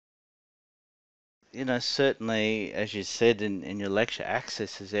certainly, as you said in your lecture,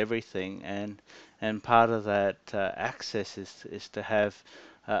 access is everything, and part of that access is to have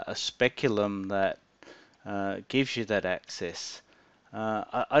a speculum that gives you that access.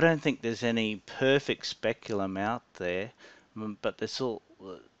 I don't think there's any perfect speculum out there, but there's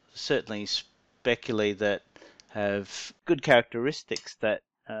certainly speculae that have good characteristics that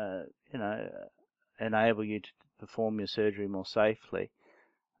you know enable you to perform your surgery more safely.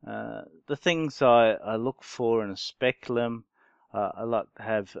 The things I look for in a speculum, I like to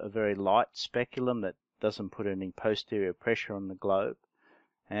have a very light speculum that doesn't put any posterior pressure on the globe,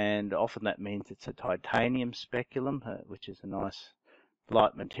 and often that means it's a titanium speculum, which is a nice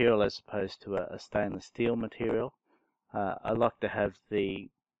light material as opposed to a stainless steel material. I like to have the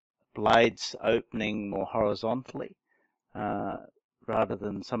blades opening more horizontally, uh, rather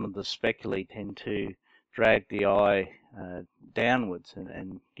than some of the speculae tend to drag the eye downwards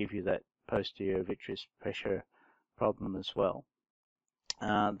and give you that posterior vitreous pressure problem as well.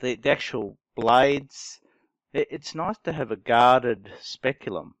 The actual blades, it's nice to have a guarded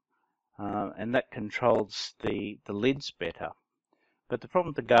speculum, and that controls the lids better. But the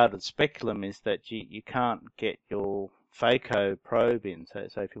problem with the guarded speculum is that you can't get your phaco probe in. So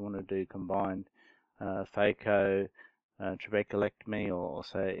if you want to do combined phaco trabeculectomy, or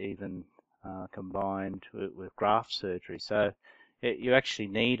say even combined with graft surgery. So you actually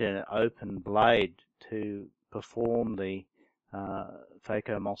need an open blade to perform the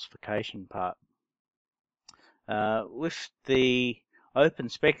phacoemulsification part. With the open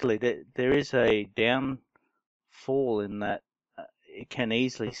speculae, there is a downfall in that it can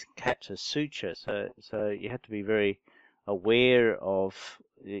easily catch a suture, so you have to be very aware of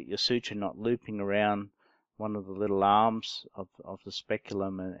your suture not looping around one of the little arms of the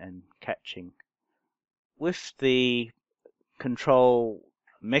speculum and catching. With the control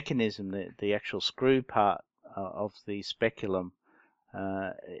mechanism, the actual screw part of the speculum,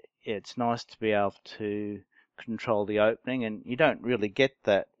 it's nice to be able to control the opening, and you don't really get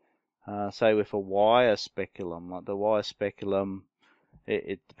that, say, with a wire speculum. Like the wire speculum,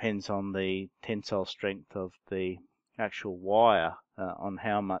 it depends on the tensile strength of the actual wire on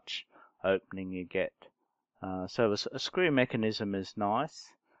how much opening you get. So a screw mechanism is nice,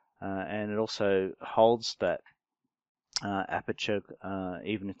 and it also holds that aperture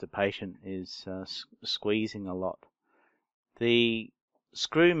even if the patient is squeezing a lot. The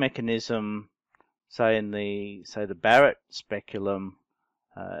screw mechanism, say the Barrett speculum,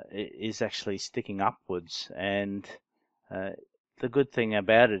 is actually sticking upwards, and the good thing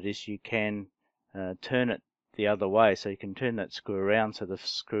about it is you can turn it the other way, so you can turn that screw around so the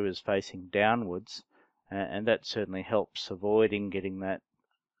screw is facing downwards, and that certainly helps avoiding getting that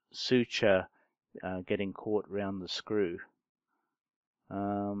suture getting caught around the screw.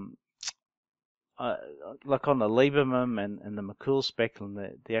 Like on the Lieberman and the McCool speculum,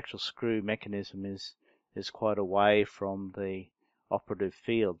 the actual screw mechanism is quite away from the operative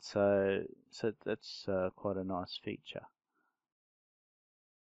field, so that's quite a nice feature.